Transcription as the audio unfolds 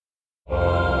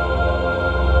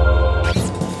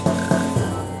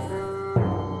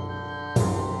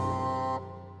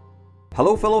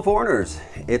Hello, fellow foreigners.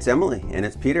 It's Emily and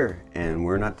it's Peter, and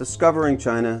we're not discovering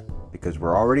China because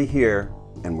we're already here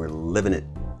and we're living it,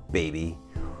 baby.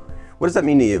 What does that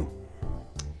mean to you?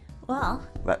 Well,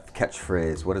 That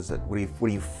catchphrase, what is it? What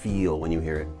do you feel when you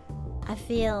hear it? I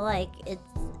feel like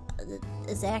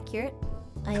it's accurate.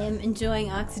 I am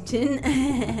enjoying oxygen.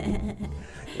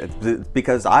 It's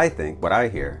because I think what I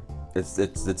hear, it's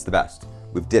the best.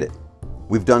 We did it.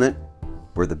 We've done it.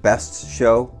 We're the best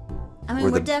show. I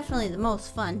mean, we're definitely the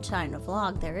most fun China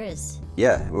vlog there is.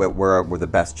 Yeah, we're the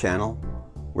best channel.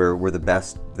 We're the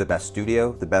best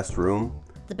studio, the best room.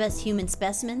 The best human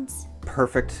specimens.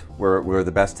 Perfect. We're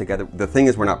the best together. The thing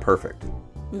is, we're not perfect.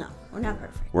 No, we're not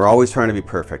perfect. We're always trying to be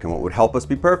perfect, and what would help us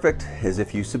be perfect is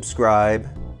if you subscribe,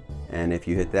 and if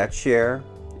you hit that share,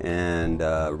 and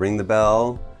ring the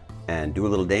bell, and do a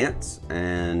little dance,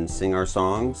 and sing our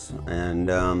songs, and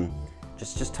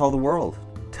just tell the world.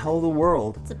 Tell the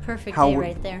world. It's a perfect day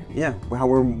right there. Yeah, how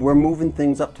we're moving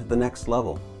things up to the next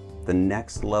level. The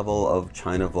next level of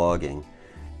China vlogging.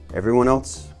 Everyone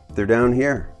else, they're down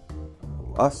here.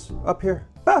 Us up here.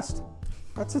 Best.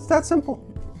 It's that simple.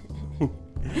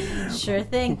 Sure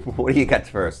thing. What do you got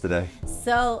for us today?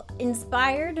 So,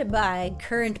 inspired by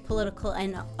current political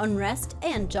unrest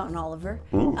and John Oliver,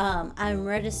 I'm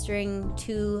registering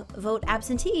to vote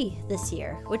absentee this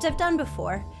year, which I've done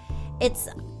before.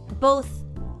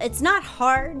 It's not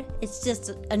hard, it's just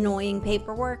annoying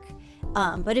paperwork.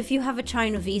 But if you have a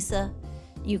China visa,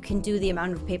 you can do the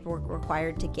amount of paperwork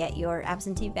required to get your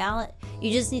absentee ballot.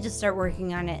 You just need to start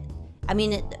working on it. I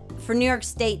mean, for New York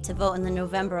State to vote in the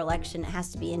November election, it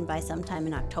has to be in by sometime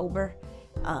in October.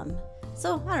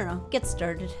 So, I don't know, get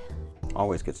started.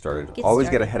 Always get started. Always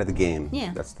get ahead of the game.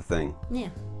 Yeah. That's the thing. Yeah.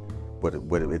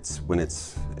 When it's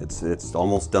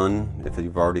almost done if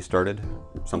you've already started.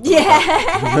 Something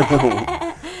Yeah. like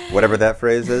that. Whatever that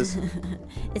phrase is.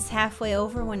 It's halfway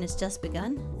over when it's just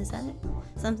begun. Is that it?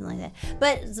 Something like that.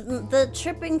 But the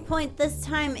tripping point this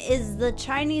time is the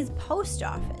Chinese post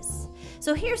office.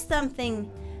 So here's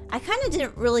something I kind of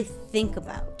didn't really think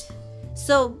about.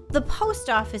 So the post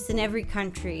office in every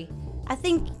country, I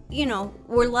think,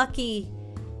 we're lucky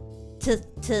to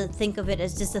think of it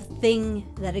as just a thing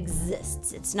that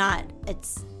exists. It's not,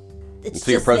 it's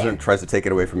so your president tries to take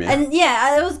it away from you. And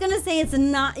yeah, I was going to say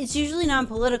it's usually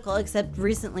non-political, except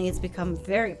recently it's become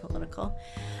very political.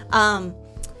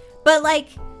 But like...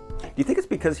 Do you think it's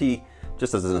because he,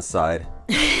 just as an aside,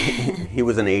 he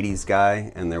was an 80s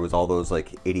guy and there was all those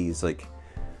like 80s like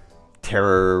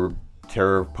terror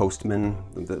postmen?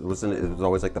 It was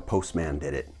always like the postman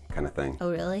did it kind of thing.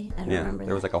 Oh really? I don't remember that.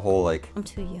 There was like a whole like... I'm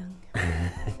too young.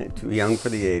 Too young for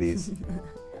the 80s.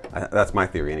 That's my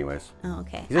theory anyways. Oh,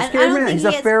 okay. He's a scared man. He's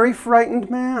a very frightened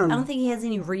man. I don't think he has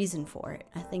any reason for it.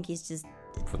 I think he's just...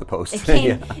 For the post.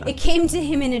 It came to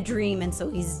him in a dream, and so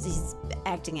he's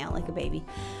acting out like a baby.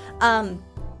 But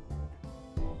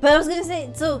I was going to say,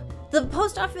 so the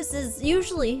post office is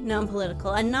usually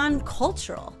non-political and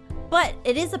non-cultural, but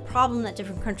it is a problem that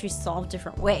different countries solve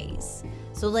different ways.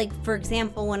 So like, for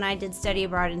example, when I did study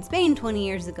abroad in Spain 20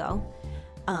 years ago,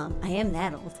 I am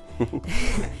that old.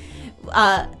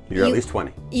 You're at least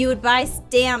 20. You would buy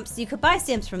stamps. You could buy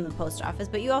stamps from the post office,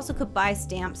 but you also could buy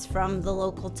stamps from the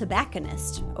local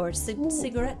tobacconist or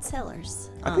cigarette sellers.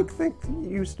 I think you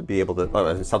used to be able to. Oh,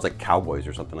 it sounds like cowboys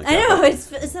or something like that. I know it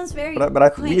sounds very.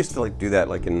 But we used to like do that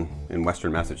like in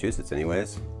Western Massachusetts,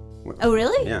 anyways. Oh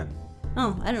really? Yeah.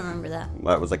 Oh, I don't remember that.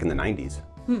 That was like in the 90s.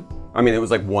 I mean, it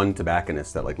was like one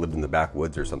tobacconist that like lived in the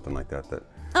backwoods or something like that.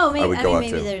 Oh, maybe I would go out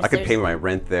maybe to. there's. I could pay my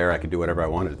rent there. I could do whatever I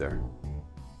wanted there.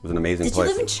 It was an amazing place.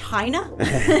 Did you live in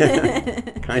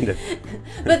China? Kind of.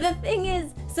 But the thing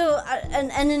is, so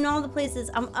and in all the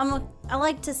places, I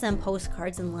like to send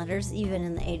postcards and letters, even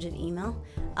in the age of email.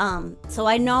 So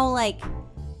I know like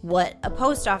what a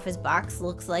post office box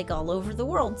looks like all over the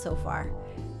world so far.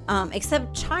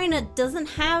 Except China doesn't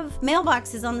have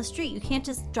mailboxes on the street. You can't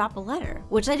just drop a letter,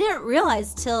 which I didn't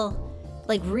realize till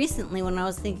like recently when I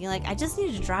was thinking like I just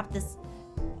need to drop this.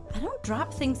 I don't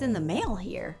drop things in the mail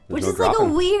here, which is like a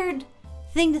weird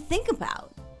thing to think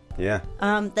about. Yeah.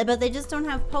 But they just don't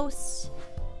have post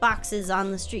boxes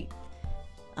on the street.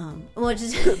 Which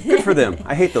is good for them.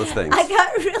 I hate those things. I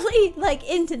got really like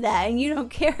into that, and you don't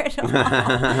care at all.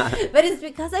 But it's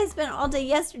because I spent all day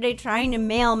yesterday trying to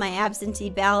mail my absentee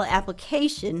ballot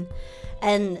application,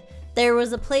 and there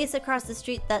was a place across the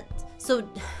street that. So,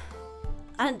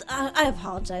 I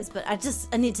apologize, but I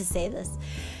need to say this.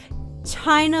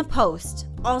 China Post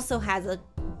also has a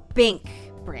bank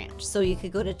branch, so you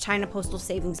could go to China Postal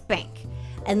Savings Bank,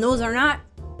 and those are not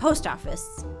post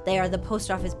office, they are the post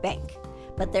office bank.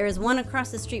 But there is one across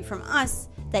the street from us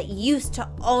that used to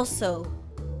also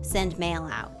send mail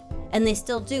out. And they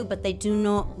still do, but they do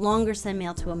no longer send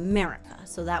mail to America.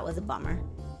 So that was a bummer.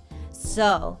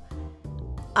 So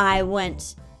I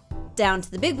went down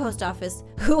to the big post office,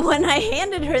 who, when I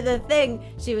handed her the thing,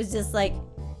 she was just like,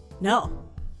 no.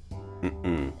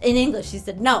 In English, she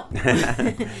said, no.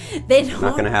 They don't.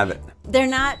 Not going to have it. They're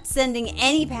not sending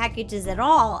any packages at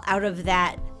all out of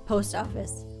that post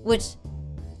office, which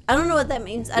I don't know what that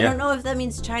means. I don't know if that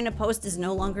means China Post is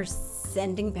no longer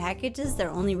sending packages.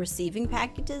 They're only receiving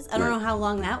packages. I don't know how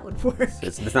long that would work.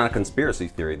 It's not a conspiracy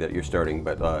theory that you're starting,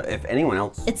 but if anyone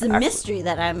else... It's a mystery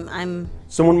that I'm...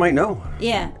 Someone might know.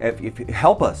 Yeah. If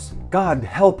help us. God,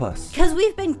 help us. Because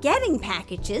we've been getting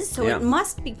packages, so it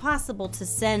must be possible to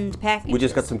send packages. We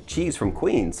just got some cheese from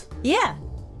Queens. Yeah.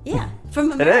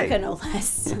 From America, no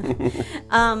less.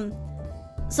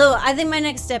 So I think my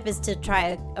next step is to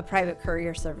try a private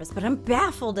courier service, but I'm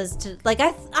baffled as to, like,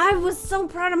 I was so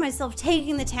proud of myself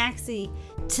taking the taxi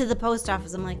to the post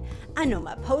office. I'm like, I know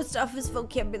my post office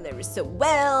vocabulary so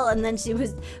well. And then she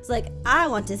was like, I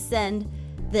want to send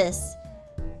this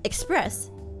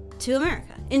express to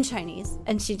America in Chinese.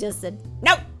 And she just said,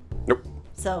 nope.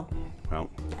 So well,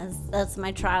 that's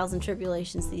my trials and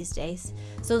tribulations these days.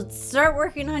 So start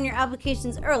working on your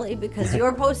applications early, because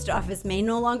your post office may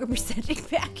no longer be sending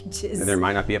packages. there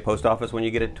might not be a post office when you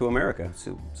get it to America.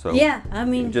 So yeah, I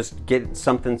mean, just get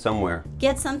something somewhere.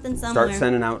 Start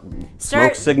sending out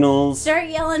smoke signals. Start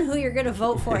yelling who you're going to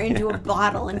vote for into a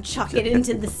bottle and chuck it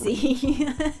into the sea.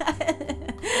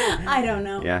 I don't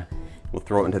know. Yeah. We'll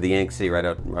throw it into the Yangtze right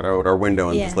out our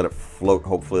window and just let it float.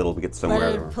 Hopefully it'll get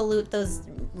somewhere. Let it pollute those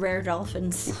rare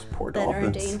dolphins poor that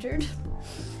dolphins. are endangered.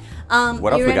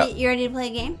 What else we got? You ready to play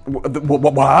a game?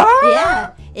 What?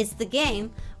 Yeah, it's the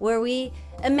game where we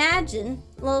imagine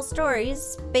little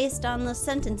stories based on the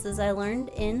sentences I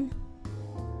learned in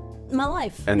my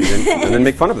life. And then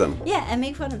make fun of them. Yeah, and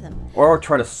make fun of them. Or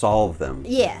try to solve them.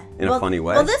 Yeah. In a funny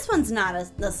way. Well, this one's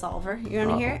not the solver. You want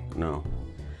to hear it? No.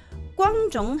 观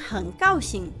众很高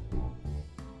兴.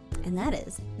 And that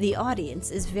is, the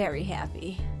audience is very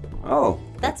happy. Oh.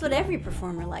 That's what every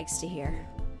performer likes to hear.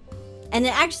 And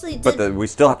it actually did. But we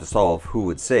still have to solve who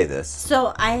would say this.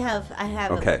 So I have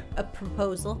Okay. a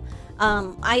proposal.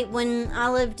 When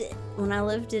I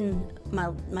lived in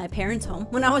my parents' home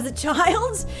when I was a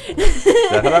child. Is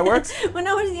that how that works? When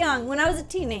I was young, when I was a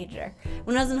teenager,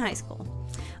 when I was in high school,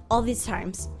 all these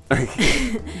times,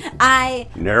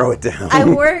 Narrow it down. I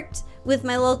worked with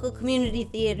my local community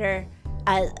theater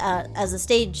as a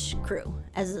stage crew,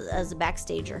 as a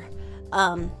backstager.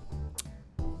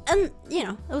 And, you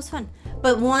know, it was fun.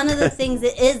 But one of the things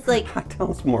that is like... Tell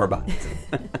us more about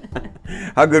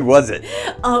it. How good was it?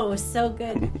 Oh, it was so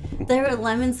good. There were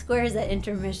lemon squares at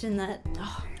intermission that...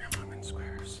 Oh. Lemon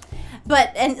squares.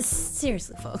 But, and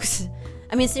seriously, folks.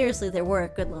 I mean, seriously, there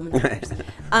were good lemon squares.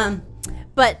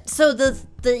 But, so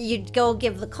you'd go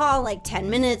give the call, like, 10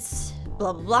 minutes,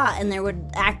 blah, blah, blah. And there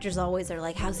would... Actors always are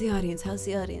like, how's the audience? How's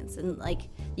the audience? And, like...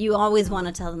 You always want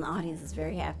to tell them the audience is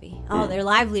very happy. Oh, they're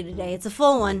lively today. It's a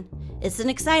full one. It's an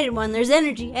excited one. There's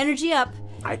energy. Energy up.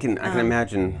 I can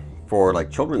imagine for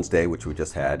like Children's Day, which we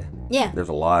just had. Yeah. There's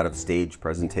a lot of stage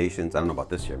presentations. I don't know about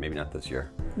this year. Maybe not this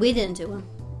year. We didn't do them.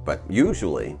 But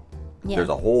usually, there's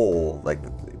a whole, like,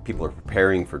 people are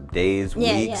preparing for days,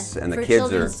 weeks, and the for kids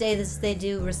Children's Day, they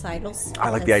do recitals. I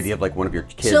like the idea of like one of your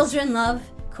kids. Children love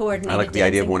coordinated I like the dancing.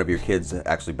 idea of one of your kids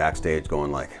actually backstage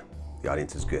going like, the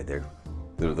audience is good. They're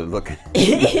looking.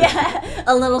 Yeah,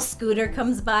 a little Scooter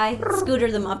comes by.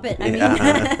 Scooter the Muppet. I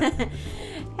mean,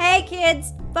 hey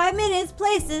kids, 5 minutes,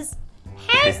 places.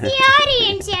 How's the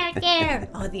audience out there?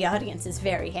 Oh, the audience is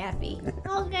very happy.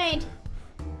 Oh, good.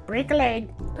 Break a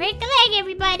leg. Break a leg,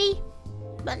 everybody.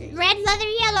 Red leather,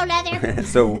 yellow leather.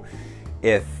 So,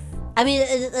 if... I mean,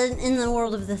 in the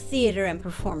world of the theater and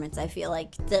performance, I feel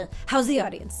like how's the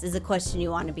audience is a question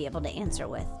you want to be able to answer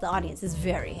with. The audience is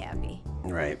very happy.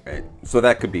 Right. So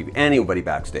that could be anybody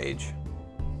backstage.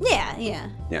 Yeah.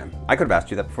 Yeah. I could have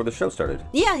asked you that before the show started.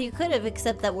 Yeah, you could have,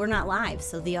 except that we're not live,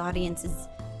 so the audience is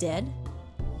dead.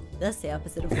 That's the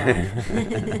opposite of live.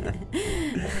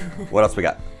 What else we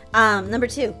got? Number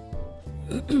 2.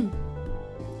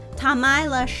 他买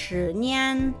了10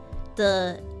年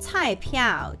的彩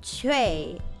票，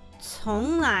却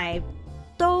从来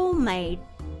都没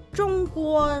中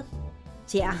过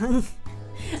奖。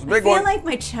I feel like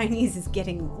my Chinese is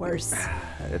getting worse.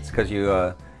 It's because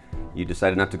you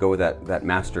decided not to go with that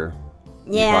master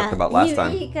you Yeah, talked about last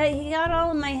time. He got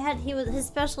all in my head. His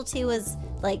specialty was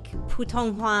like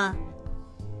Putonghua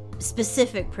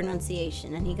specific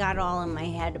pronunciation, and he got all in my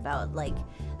head about like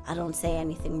I don't say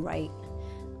anything right.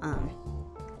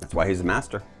 That's why he's a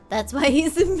master. That's why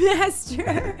he's a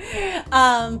master.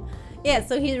 Yeah,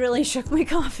 so he really shook my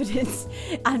confidence.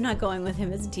 I'm not going with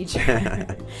him as a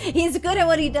teacher. He's good at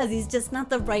what he does. He's just not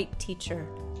the right teacher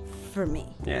for me.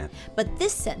 Yeah. But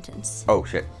this sentence Oh,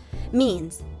 shit.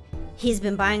 means he's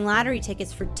been buying lottery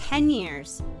tickets for 10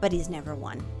 years, but he's never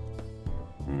won.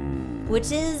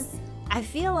 Which is, I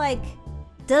feel like,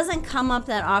 doesn't come up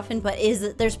that often, but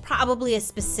there's probably a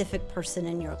specific person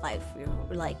in your life where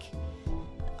you're like,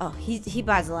 oh, he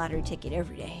buys a lottery ticket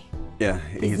every day. Yeah.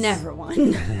 He's never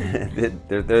won.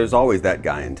 There's always that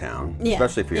guy in town, Yeah,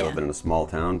 especially if you're yeah. living in a small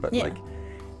town. But Yeah. like,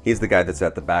 he's the guy that's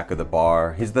at the back of the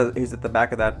bar. He's at the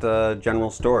back of that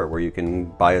general store where you can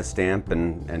buy a stamp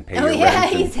and pay Oh your yeah,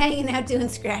 rent. and he's hanging out doing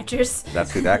scratchers. that's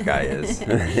who that guy is.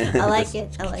 I like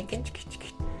it. I like it.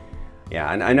 Yeah,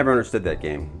 I never understood that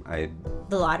game.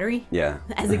 The lottery Yeah.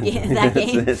 as a game. That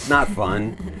game. It's not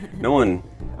fun. No one.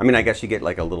 I mean, I guess you get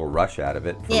like a little rush out of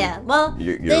it. From Yeah. Well,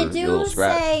 your they little do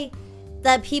scratch. say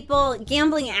that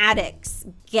gambling addicts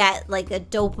get like a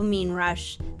dopamine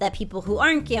rush that people who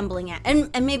aren't gambling and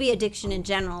maybe addiction in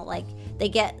general, like they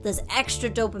get this extra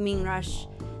dopamine rush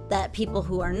that people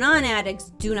who are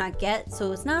non-addicts do not get.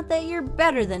 So it's not that you're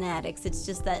better than addicts. It's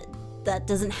just that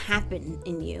doesn't happen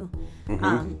in you.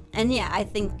 And yeah, I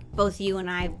think both you and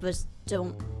I just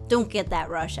don't get that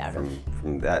rush out of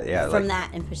from that. Yeah. from like,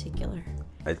 that in particular.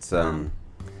 It's I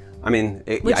mean,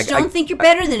 Which don't think you're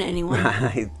better than anyone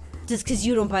I just because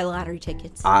you don't buy lottery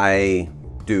tickets. I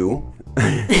do.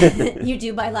 You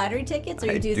do buy lottery tickets, or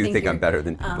you I do do think you're- I'm better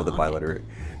than people that buy okay. lottery.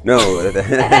 No.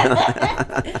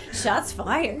 Shots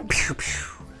fired.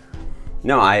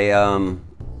 No,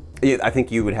 I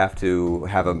think you would have to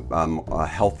have a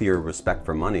healthier respect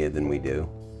for money than we do.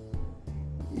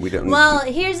 We don't. Well,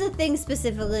 here's the thing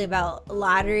specifically about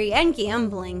lottery and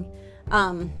gambling.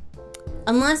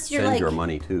 Unless you're send like, your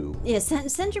money too. yeah,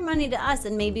 send your money to us,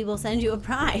 and maybe we'll send you a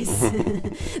prize.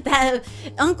 That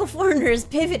Uncle Foreigner is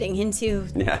pivoting into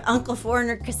Yeah. Uncle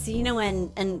Foreigner Casino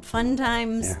and Fun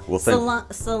Times Yeah, we'll send-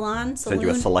 Saloon. Send you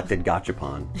a selected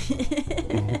gachapon.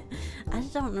 I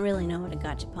don't really know what a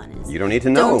gachapon is. You don't need to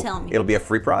know. Don't tell me. It'll be a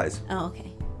free prize. Oh,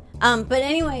 okay. But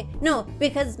anyway, no,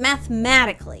 because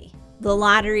mathematically, the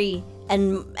lottery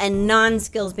and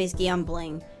non-skills-based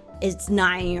gambling is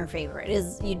not in your favor. It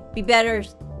is. You'd be better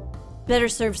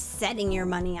served setting your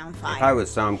money on fire. If I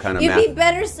was some kind of You'd be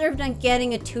better served on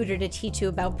getting a tutor to teach you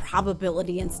about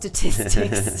probability and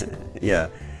statistics. yeah,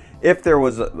 if there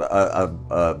was I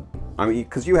mean,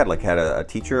 because you had a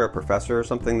teacher, a professor, or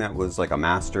something that was like a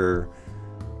master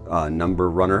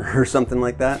number runner or something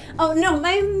like that. Oh no,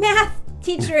 my math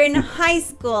teacher in high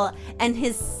school and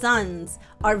his sons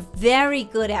are very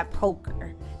good at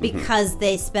poker because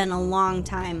they spend a long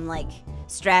time like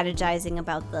strategizing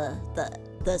about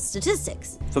the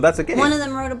statistics. So that's a game. One of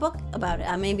them wrote a book about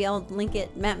it. Maybe I'll link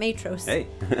it, Matt Matros, Hey.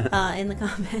 in the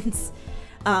comments.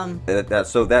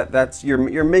 That's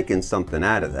you're making something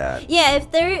out of that. Yeah,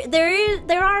 if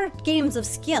there are games of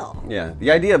skill. Yeah,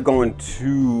 the idea of going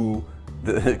to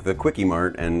the Quickie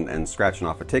Mart and scratching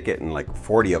off a ticket and like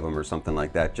 40 of them or something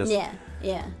like that. Just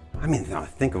Yeah. I mean,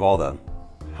 think of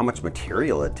how much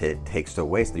material it takes to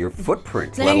waste your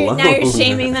footprint. So let alone now you're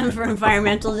shaming them for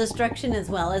environmental destruction as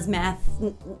well as math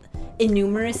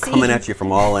innumeracy. coming at you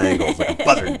from all angles like a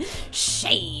buzzard.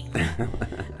 Shame.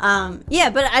 Yeah,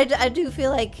 but I do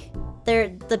feel like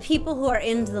the people who are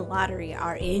into the lottery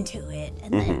are into it,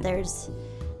 and then there's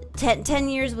 10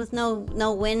 years with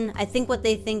no win. I think what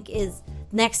they think is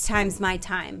next time's my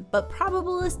time, but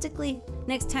probabilistically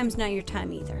next time's not your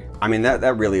time either. I mean,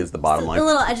 that really is the bottom A line.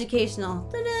 little educational.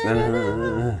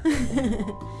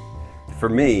 For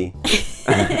me,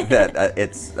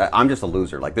 I'm just a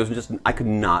loser. Like I could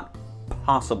not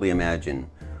possibly imagine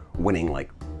winning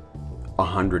like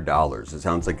 $100. It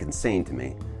sounds like insane to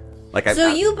me. Like So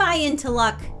you buy into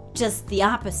luck just the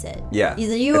opposite. Yeah,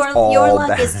 Your it's all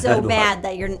luck is bad so luck. bad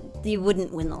that you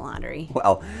wouldn't win the lottery.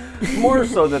 Well, more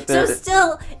so that So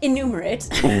still enumerate.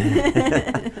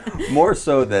 more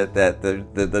so that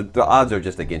the odds are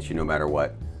just against you no matter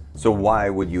what. So why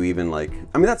would you even I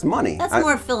mean, that's money. That's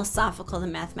more philosophical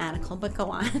than mathematical, but go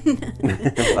on.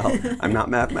 Well, I'm not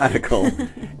mathematical,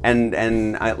 and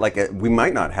I we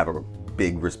might not have a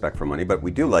big respect for money, but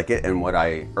we do like it, and what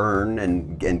I earn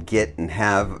and get and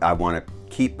have, I want to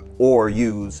keep or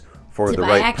use for To the buy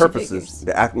right action purposes.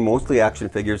 Mostly action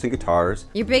figures and guitars.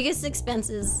 Your biggest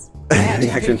expenses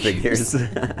Action figures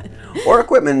or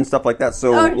equipment and stuff like that.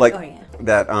 So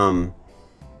that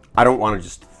I don't want to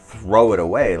just throw it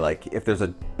away. Like if there's a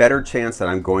better chance that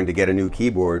I'm going to get a new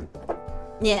keyboard,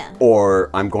 Yeah. or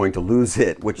I'm going to lose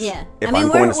it, which Yeah. if I'm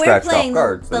going to scratch off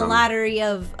cards, the then lottery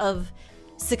of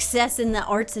success in the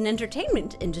arts and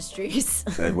entertainment industries.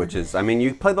 Which is, I mean,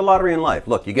 you play the lottery in life.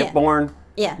 Look, you get Yeah. born.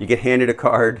 Yeah. You get handed a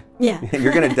card. Yeah.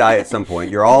 You're going to die at some point.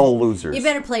 You're all losers. You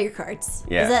better play your cards.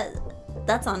 Yeah.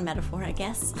 That's on metaphor, I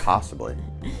guess. Possibly.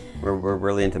 We're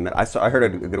really into I heard a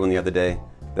good one the other day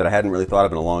that I hadn't really thought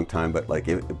of in a long time, but like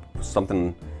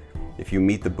if you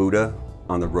meet the Buddha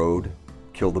on the road,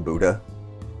 kill the Buddha.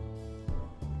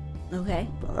 Okay.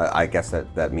 I guess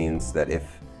that means that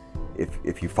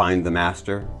if you find the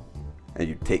master and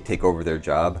you take over their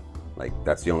job, like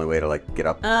that's the only way to like get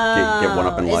up, get one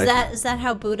up in life. Is that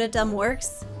how Buddha-dom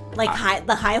works? Like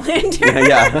the Highlander?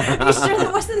 Yeah. You sure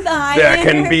that wasn't the Highlander? There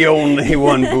can be only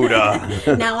one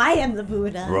Buddha. Now I am the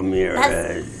Buddha.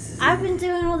 Ramirez. I've been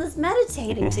doing all this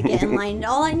meditating to get enlightened.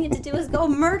 All I need to do is go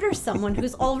murder someone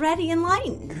who's already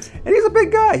enlightened. And he's a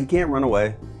big guy. He can't run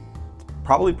away.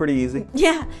 Probably pretty easy.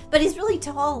 Yeah, but he's really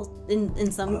tall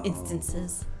in some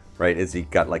instances. Right? Is he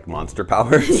got like monster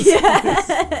powers?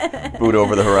 Yeah. Buddha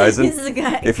over the horizon. He's a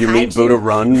guy. If you meet Buddha,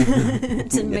 run.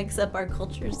 To mix up our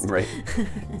cultures. Right.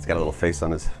 He's got a little face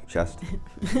on his chest.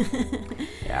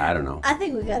 Yeah, I don't know. I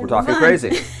think we got. We're talking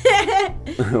crazy.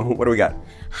 What do we got?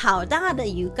 好大的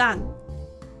鱼缸,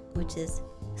 which is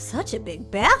such a big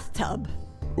bathtub.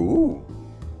 Ooh.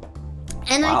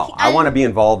 And Wow. I want to be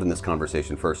involved in this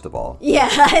conversation, first of all. Yeah,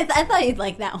 I thought you'd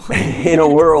like that one. In a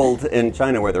world in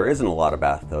China where there isn't a lot of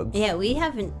bathtubs. Yeah,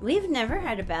 we've never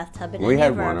had a bathtub in We any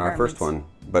had of our one, our first apartments.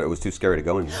 one, but it was too scary to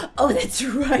go in. Oh, that's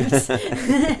right.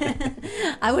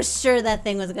 I was sure that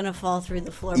thing was going to fall through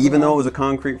the floor. Even below. though it was a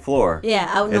concrete floor. Yeah,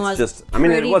 I It's was just, I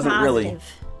mean, it pretty wasn't really. positive.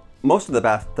 Most of the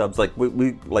bathtubs, like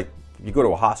we like, you go to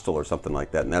a hostel or something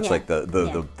like that, and that's Yeah. like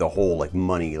the whole like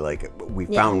money. Like we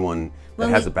Yeah. found one that When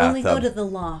has a when we bathtub. go to the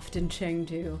loft in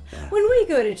Chengdu. When we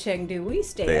go to Chengdu, we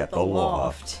stay at the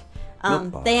loft.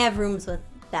 They have rooms with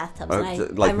bathtubs.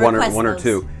 And like I one request or those.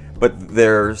 two, but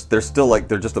they're still like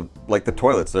they're just like the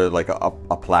toilets. They're like a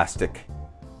plastic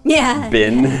Yeah.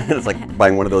 bin. It's like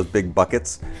buying one of those big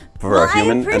buckets for Well, a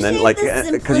human, and then appreciate like the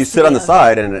because you sit on the simplicity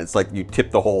side and it's like you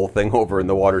tip the whole thing over and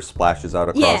the water splashes out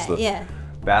across the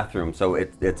bathroom. So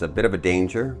it's a bit of a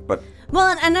danger, but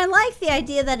Well, and I like the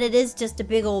idea that it is just a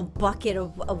big old bucket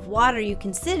of water you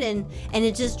can sit in, and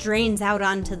it just drains out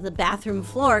onto the bathroom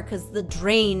floor because the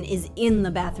drain is in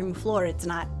the bathroom floor. It's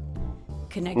not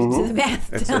connected to the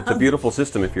bathtub. it's a beautiful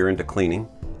system if you're into cleaning.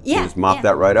 Yeah, You just mop yeah,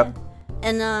 that right up.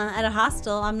 And at a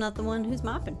hostel, I'm not the one who's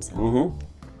mopping. So,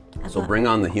 So bring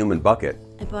on the human bucket.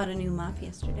 I bought a new mop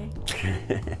yesterday.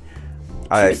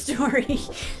 I, True story.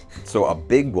 so a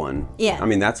big one. Yeah. I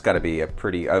mean, that's got to be a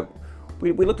pretty.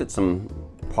 We looked at some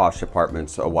posh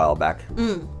apartments a while back.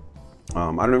 Mm. I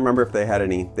don't remember if they had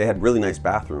any. They had really nice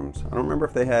bathrooms. I don't remember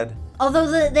if they had. Although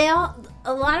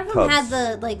a lot of them Tubs. had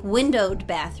the like windowed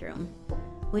bathroom,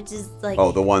 which is like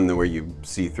Oh, the one where you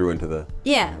see through into the.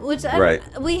 yeah, which Right.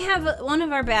 we have one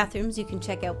of our bathrooms. You can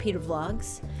check out Peter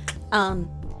Vlogs.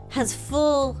 Has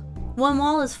one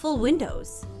wall is full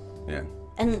windows, Yeah.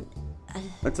 and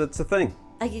It's a thing.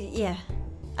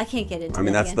 I can't get into. I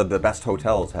mean, that that's again. the best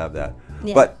hotels have that.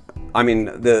 Yeah. But I mean,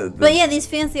 But yeah, these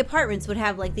fancy apartments would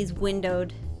have like these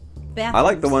windowed bathrooms. I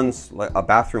like the ones like a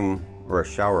bathroom or a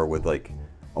shower with like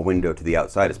a window to the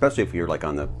outside, especially if you're like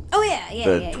on the Oh yeah,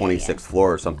 the yeah, 26th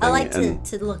floor or something. I like and,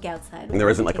 to look outside. and there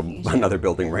isn't like taking a shower. another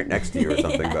building right next to you or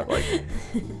something, but like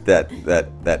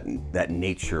that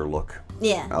nature look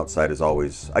Yeah. outside is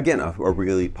always again a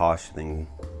really posh thing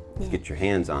to get your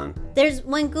hands on. There's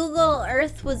when Google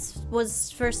Earth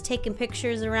was first taking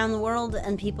pictures around the world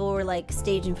and people were like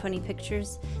staging funny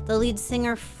pictures. The lead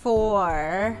singer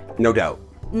for No doubt.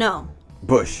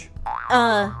 Bush.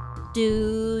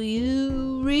 Do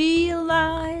you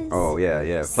realize? Oh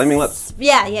yeah. Flaming Lips.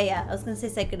 Yeah. I was gonna say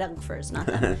Psychedelic Furs, not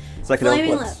that. Psychedelic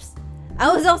Flaming Lips. Lips.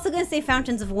 I was also gonna say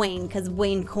Fountains of Wayne because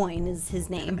Wayne Coyne is his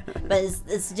name, but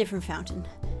it's a different fountain.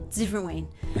 It's a different Wayne.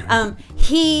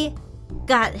 He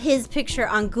got his picture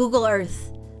on Google Earth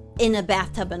in a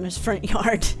bathtub in his front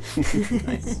yard.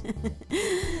 Nice.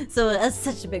 So that's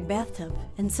such a big bathtub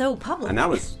and so public. And that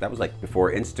was like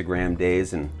before Instagram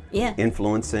days and Yeah.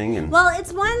 influencing and Well,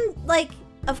 it's one like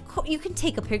of course you can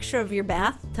take a picture of your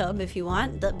bathtub if you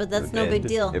want, but that's no big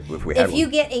deal. If we had you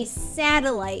one. get a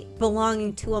satellite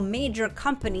belonging to a major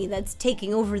company that's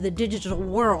taking over the digital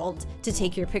world to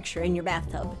take your picture in your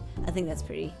bathtub, I think that's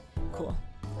pretty cool.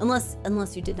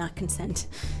 Unless you did not consent.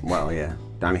 well, yeah.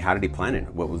 I mean, how did he plan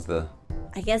it? What was the?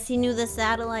 I guess he knew the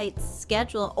satellite's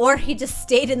schedule, or he just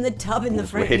stayed in the tub in the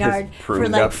front He just yard for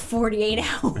pruned like up. 48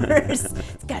 hours.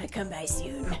 It's gotta come by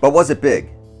soon. But was it big?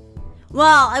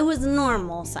 Well, it was a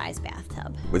normal size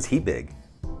bathtub. Was he big?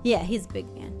 Yeah, he's a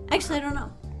big man. Actually, I don't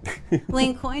know.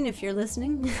 Wayne Coyne, if you're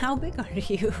listening, how big are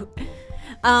you?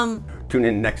 Tune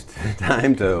in next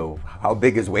time to How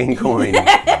Big is Wayne Coyne?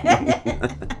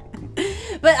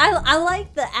 But I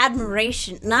like the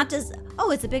admiration, not just,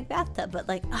 oh, it's a big bathtub, but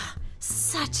like,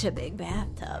 such a big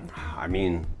bathtub. I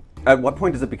mean, at what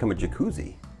point does it become a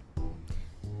jacuzzi?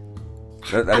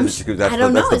 That is a jacuzzi. That's I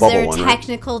don't that's know. the Is there a bubble one, right?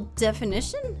 technical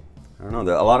definition? I don't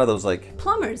know. A lot of those, like,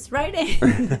 Plumbers, right in.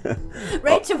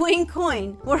 Right to Wayne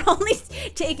Coyne. We're only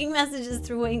taking messages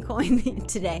through Wayne Coyne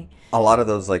today. a lot of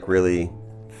those, like, really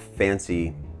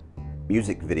fancy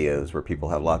music videos where people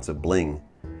have lots of bling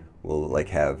will, like,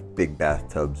 have big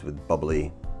bathtubs with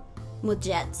bubbly With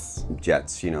jets.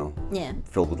 jets, you know, Yeah.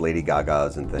 filled with Lady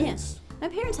Gagas and Yeah. things. My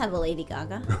parents have a Lady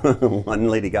Gaga. One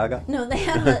Lady Gaga? No, they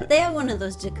have one of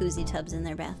those jacuzzi tubs in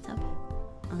their bathtub.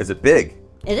 Is it big?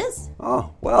 It is. Oh,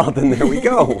 well, then there we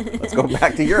go. Let's go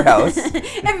back to your house.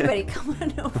 Everybody, come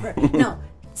on over. No,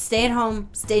 stay at home,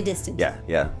 stay distant.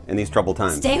 Yeah. In these troubled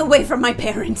times. Stay away from my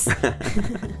parents.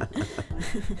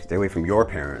 Stay away from your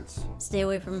parents. Stay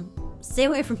away from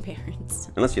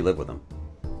parents. Unless you live with them.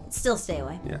 Still stay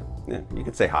away. Yeah. You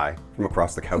can say hi from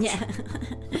across the couch. Yeah.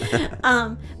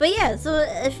 But yeah, so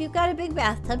if you've got a big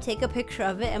bathtub, take a picture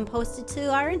of it and post it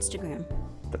to our Instagram.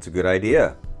 That's a good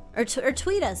idea. Or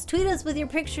tweet us. Tweet us with your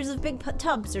pictures of big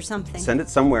tubs or something. Send it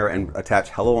somewhere and attach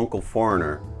Hello Uncle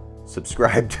Foreigner.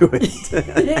 Subscribe to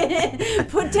it.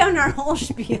 Put down our whole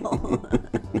spiel. All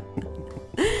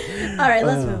right,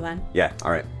 let's move on. Yeah,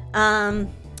 all right.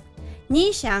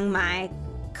 你想买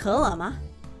可乐吗?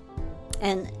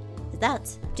 And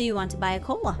that's, do you want to buy a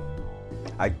cola?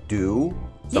 I do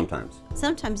sometimes.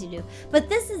 Sometimes you do. But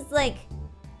this is like,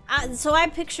 so I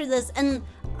picture this, and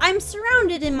I'm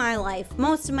surrounded in my life.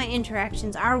 Most of my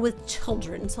interactions are with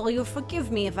children, so you'll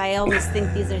forgive me if I always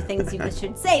think these are things you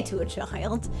should say to a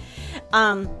child.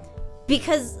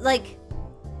 Because, like,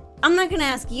 I'm not going to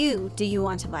ask you, do you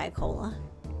want to buy a cola?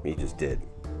 You just did.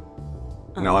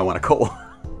 Now I want a cola.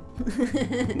 But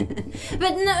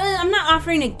no, I'm not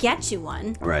offering to get you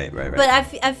one. Right. But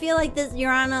I feel like this.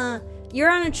 You're on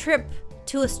a trip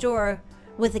to a store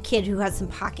with a kid who has some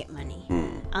pocket money.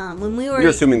 When we were, You're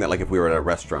assuming that, like, if we were at a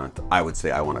restaurant, I would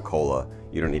say I want a cola.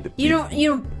 You don't need to. You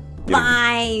don't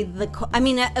buy the. I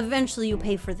mean, eventually you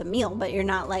pay for the meal, but you're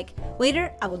not like,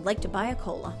 waiter, I would like to buy a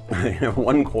cola.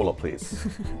 One cola, please.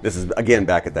 This is again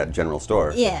back at that general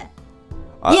store. Yeah.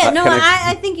 Can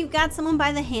I think you've got someone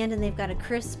by the hand and they've got a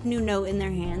crisp new note in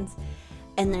their hands,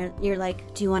 and you're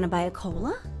like, do you want to buy a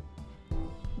cola?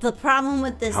 The problem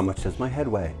with this, How much does my head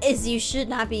weigh? is you should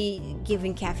not be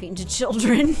giving caffeine to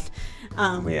children.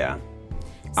 Yeah.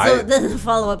 So the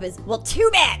follow-up is, well, too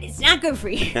bad. It's not good for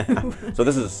you. So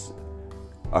this is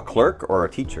a clerk or a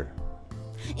teacher?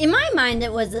 In my mind,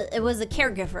 it was a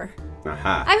caregiver.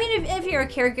 Aha. I mean, if you're a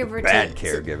caregiver, Bad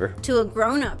caregiver. to a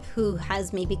grown-up who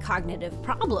has maybe cognitive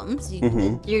problems,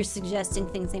 you're suggesting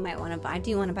things they might want to buy.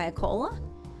 Do you want to buy a cola?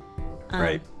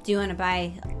 Right. Do you want to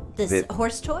buy this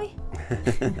horse toy?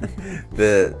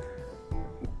 The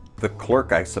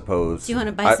clerk, I suppose. Do you want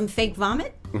to buy some fake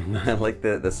vomit? I like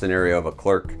the scenario of a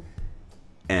clerk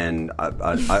and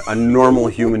a normal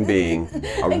human being,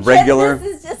 a regular.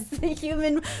 This is just the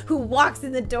human who walks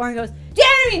in the door and goes, "Do you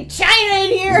have any China in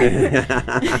here?"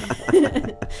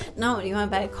 No, do you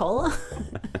want to buy a cola?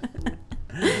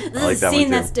 This like is that a one scene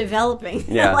too. that's developing.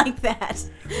 Yeah. I like that.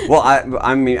 Well,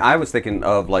 I mean, I was thinking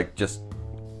of like just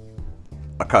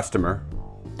a customer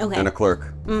Okay. and a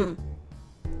clerk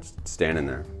just standing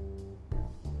there,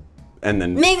 and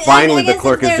then Maybe- finally I the guess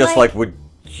clerk if is they're just like, "Would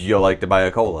you like to buy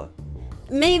a cola?"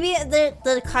 Maybe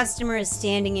the customer is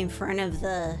standing in front of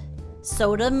the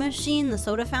soda machine, the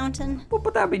soda fountain. Well,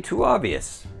 but that'd be too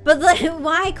obvious. But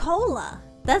why cola?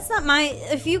 That's not my...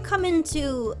 If you come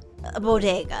into a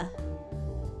bodega,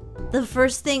 the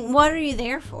first thing... What are you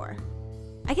there for?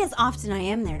 I guess often I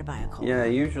am there to buy a cola. Yeah,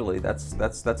 usually that's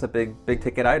a big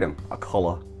ticket item. A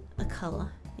cola. A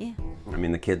cola, yeah. I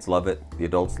mean, the kids love it. The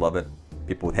adults love it.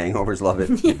 People with hangovers love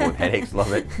it. People with headaches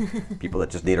love it. People that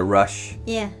just need a rush.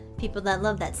 Yeah, people that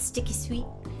love that sticky sweet.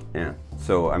 Yeah.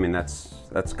 So, I mean, that's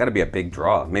got to be a big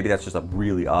draw. Maybe that's just a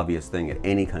really obvious thing at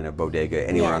any kind of bodega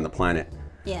anywhere Yeah. on the planet.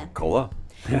 Yeah. Cola.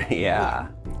 Yeah.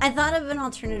 I thought of an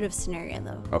alternative scenario,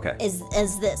 though. Okay.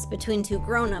 As this, between two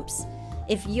grown-ups.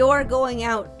 If you're going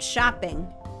out shopping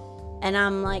and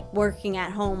I'm, like, working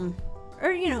at home,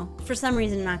 or, for some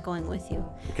reason not going with you.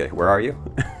 Okay, where are you?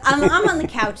 I'm on the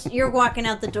couch. You're walking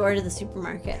out the door to the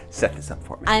supermarket. Set this up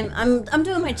for me. I'm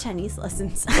doing my Chinese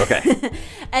lessons. Okay.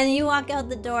 And you walk out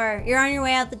the door. You're on your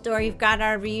way out the door. You've got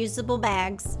our reusable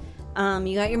bags.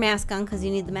 You got your mask on because you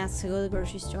need the mask to go to the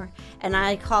grocery store. And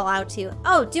I call out to you,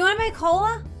 "Oh, do you want to buy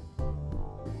cola?"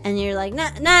 and you're like,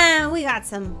 nah, we got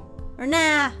some, or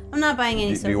nah, I'm not buying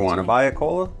any. Do you want to buy a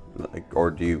cola,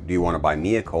 or do you want to buy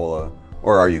me a cola,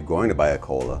 or are you going to buy a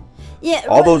cola? Yeah,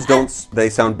 all those they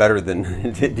sound better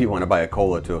than do you want to buy a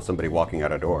cola to somebody walking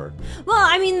out a door? Well,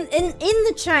 I mean, in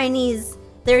the Chinese,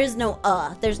 there is no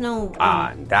there's no.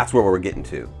 That's where we're getting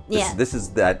to. This is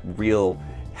that real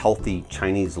healthy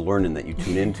Chinese learning that you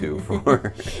tune into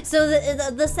for. So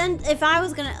the sense, if I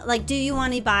was gonna like, do you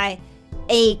want to buy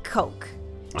a Coke?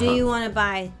 Do you want to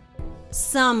buy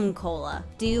some cola?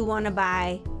 Do you want to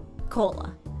buy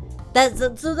cola? That's.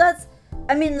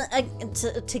 I mean,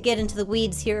 to get into the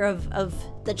weeds here of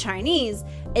the Chinese,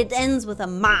 it ends with a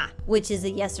ma, which is a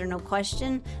yes or no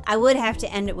question. I would have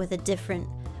to end it with a different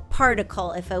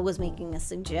particle if I was making a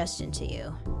suggestion to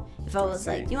you. If I was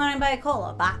like, do you want to buy a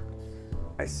cola? Ba.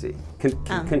 I see.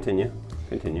 Continue.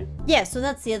 Yeah, so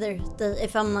that's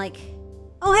if I'm like,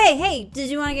 oh, hey, did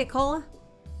you want to get cola?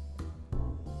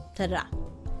 Ta-da.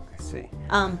 I see.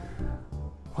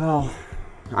 Well,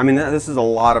 I mean, this is a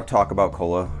lot of talk about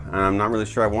cola, and I'm not really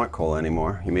sure I want cola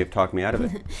anymore. You may have talked me out of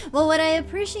it. Well, what I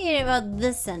appreciate about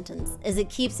this sentence is it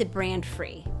keeps it brand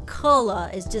free. Cola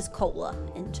is just cola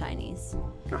in Chinese.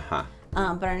 Uh-huh.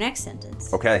 But our next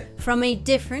sentence. Okay. From a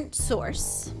different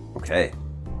source. Okay.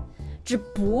 这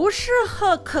不是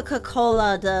喝可可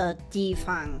cola 的地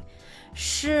方，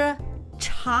是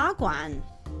茶馆。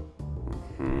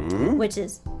Which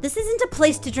is, this isn't a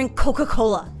place to drink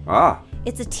Coca-Cola.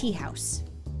 It's a tea house.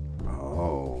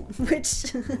 Oh.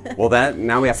 Which. Well,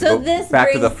 now we have to go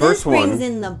back to the first one. This brings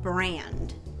in the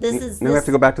brand. We have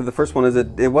to go back to the first one.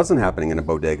 It wasn't happening in a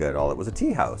bodega at all. It was a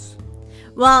tea house.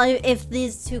 Well, if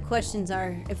these two are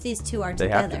together, they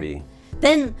have to be.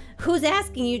 Then who's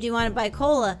asking you? Do you want to buy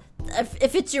cola?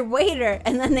 If it's your waiter,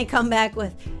 and then they come back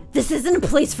with, "This isn't a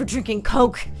place for drinking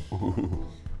Coke."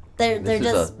 They're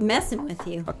just messing with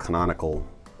you. A canonical.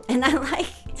 And I like.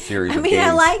 Series. I mean,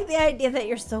 I like the idea that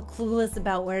you're so clueless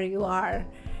about where you are.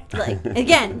 Like,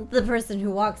 again, the person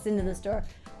who walks into the store.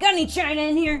 Got any China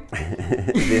in here?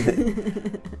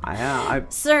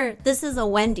 Sir, this is a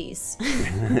Wendy's.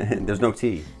 There's no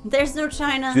tea. There's no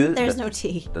China. There's no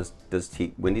tea. Does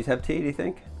Wendy's have tea, do you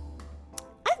think?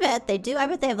 I bet they do. I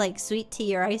bet they have like sweet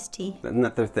tea or iced tea. Isn't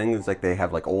that their thing? It's like they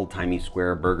have like old timey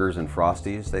square burgers and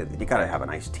Frosties. You gotta have an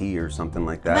iced tea or something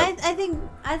like that. But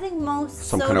I think most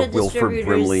some soda kind of Wilford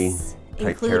Brimley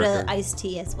include an iced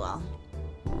tea as well.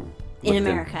 In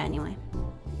America, anyway.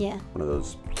 Yeah. One of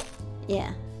those.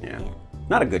 Yeah.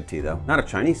 Not a good tea though. Not a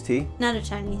Chinese tea. Not a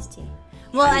Chinese tea.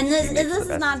 Well, and this is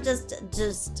not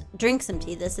just drink some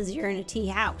tea. This is you're in a tea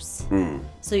house.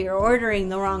 So you're ordering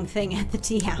the wrong thing at the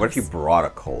tea house. What if you brought a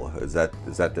cola? Is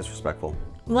that disrespectful?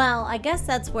 Well, I guess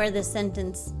that's where this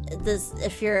sentence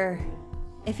if you're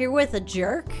with a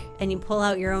jerk and you pull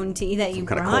out your own tea that you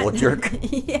brought. Kind of cola jerk?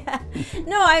 Yeah.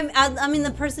 No, I mean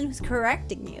the person who's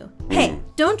correcting you. Hey,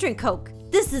 don't drink Coke.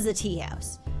 This is a tea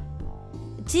house.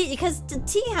 Because the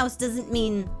tea house doesn't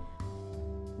mean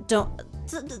don't.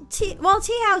 Tea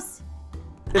house.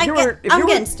 I'm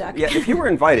getting stuck. Yeah, if you were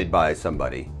invited by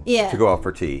somebody to go out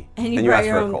for tea and you brought asked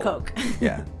your for own a cola, Coke,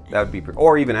 yeah, that would be,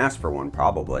 or even ask for one,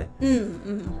 probably.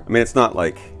 Mm-hmm. I mean, it's not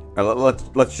like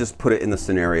let's just put it in the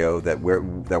scenario that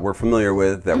we're familiar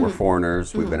with, that we're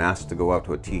foreigners. We've been asked to go out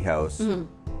to a tea house.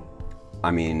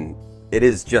 I mean, it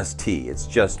is just tea. It's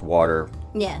just water.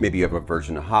 Yeah. Maybe you have a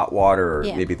version of hot water, or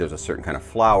maybe there's a certain kind of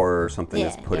flour or something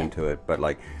that's put into it. But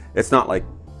like, it's not like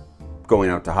going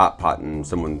out to Hot Pot and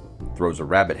someone throws a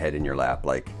rabbit head in your lap.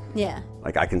 Like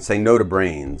I can say no to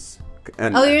brains.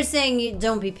 And you're saying you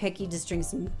don't be picky, just drink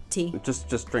some tea.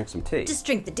 Just drink some tea. Just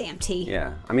drink the damn tea.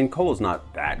 Yeah. I mean, cola's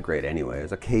not that great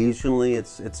anyways. Occasionally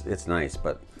it's nice,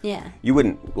 but you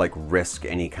wouldn't like risk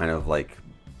any kind of like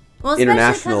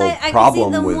international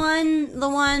problem I with the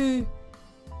one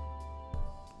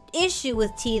issue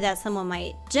with tea that someone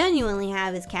might genuinely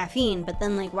have is caffeine, but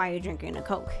then like, why are you drinking a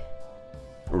Coke?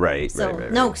 Right. So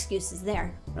no excuses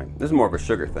there. Right. This is more of a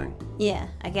sugar thing. Yeah,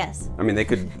 I guess. I mean, they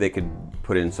could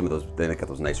put in some of those. They got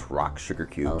those nice rock sugar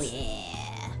cubes. Oh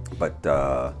yeah. But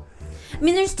I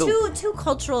mean, there's two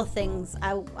cultural things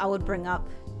I would bring up.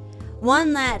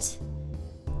 One, that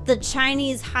the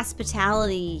Chinese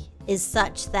hospitality is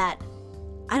such that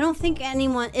I don't think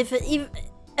anyone, if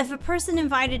a person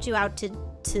invited you out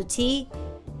to tea,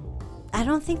 I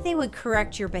don't think they would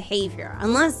correct your behavior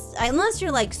unless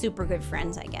you're like super good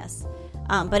friends, I guess.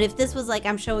 But if this was like,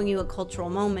 I'm showing you a cultural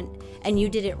moment and you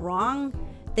did it wrong,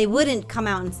 they wouldn't come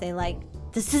out and say like,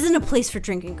 this isn't a place for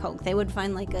drinking Coke. They would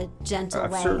find like a gentle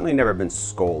I've way. certainly never been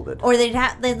scolded. Or they'd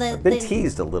have I've been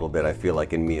teased a little bit. I feel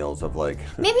like in meals of like.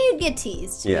 Maybe you'd get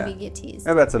teased. Yeah. Maybe you'd get teased.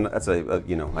 Yeah, that's a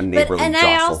you know, a neighborly And jostle.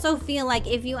 I also feel like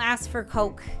if you ask for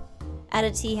Coke at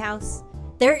a tea house,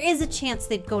 there is a chance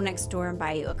they'd go next door and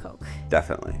buy you a Coke.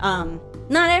 Definitely.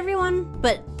 Not everyone,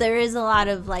 but there is a lot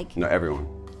of like. No, everyone.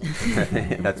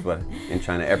 That's what in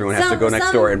China everyone has to Some- go next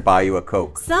some- door and buy you a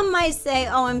Coke. Some might say,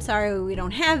 "Oh, I'm sorry, we don't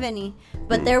have any,"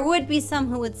 but there would be some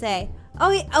who would say,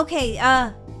 "Oh, okay,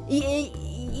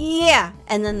 yeah,"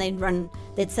 and then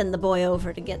they'd send the boy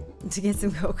over to get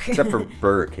some Coke. Except for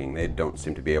Burger King, they don't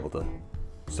seem to be able to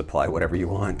supply whatever you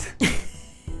want.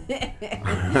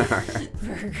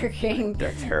 Burger King.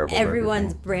 They're terrible. Burger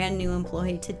Everyone's King. brand new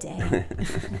employee today.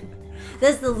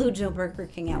 That's the Luzhou Burger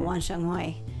King at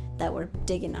Wanshanghai that we're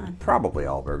digging on. Probably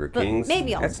all Burger But Kings.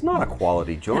 maybe all. It's not a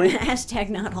quality joint Hashtag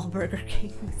not all Burger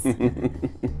Kings.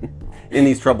 in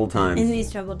these troubled times. In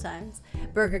these troubled times,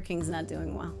 Burger King's not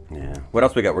doing well. Yeah. What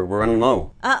else we got? We're running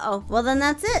low. Uh-oh. Well, then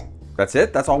that's it. That's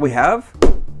it? That's all we have?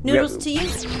 Noodles We to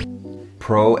you.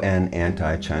 Pro and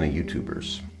anti-China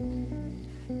YouTubers.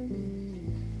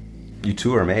 You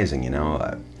two are amazing, you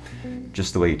know.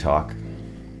 Just the way you talk.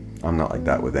 I'm not like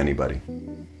that with anybody.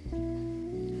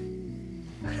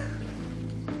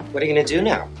 What are you gonna do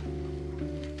now?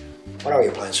 What are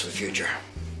your plans for the future?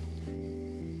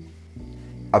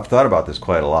 I've thought about this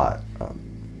quite a lot.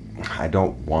 I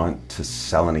don't want to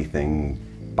sell anything,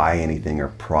 buy anything, or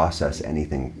process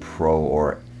anything pro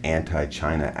or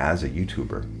anti-China as a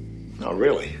YouTuber. Oh,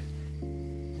 really?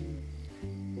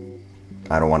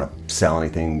 I don't want to sell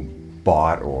anything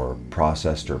bought or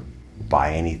processed or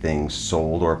buy anything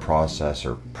sold or processed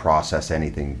or process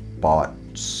anything bought,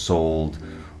 sold,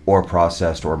 or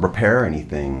processed or repair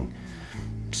anything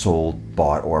sold,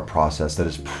 bought, or processed that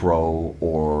is pro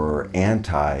or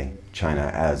anti-China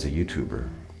as a YouTuber.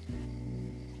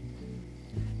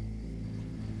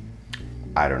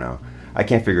 I don't know. I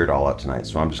can't figure it all out tonight,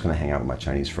 so I'm just going to hang out with my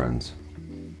Chinese friends.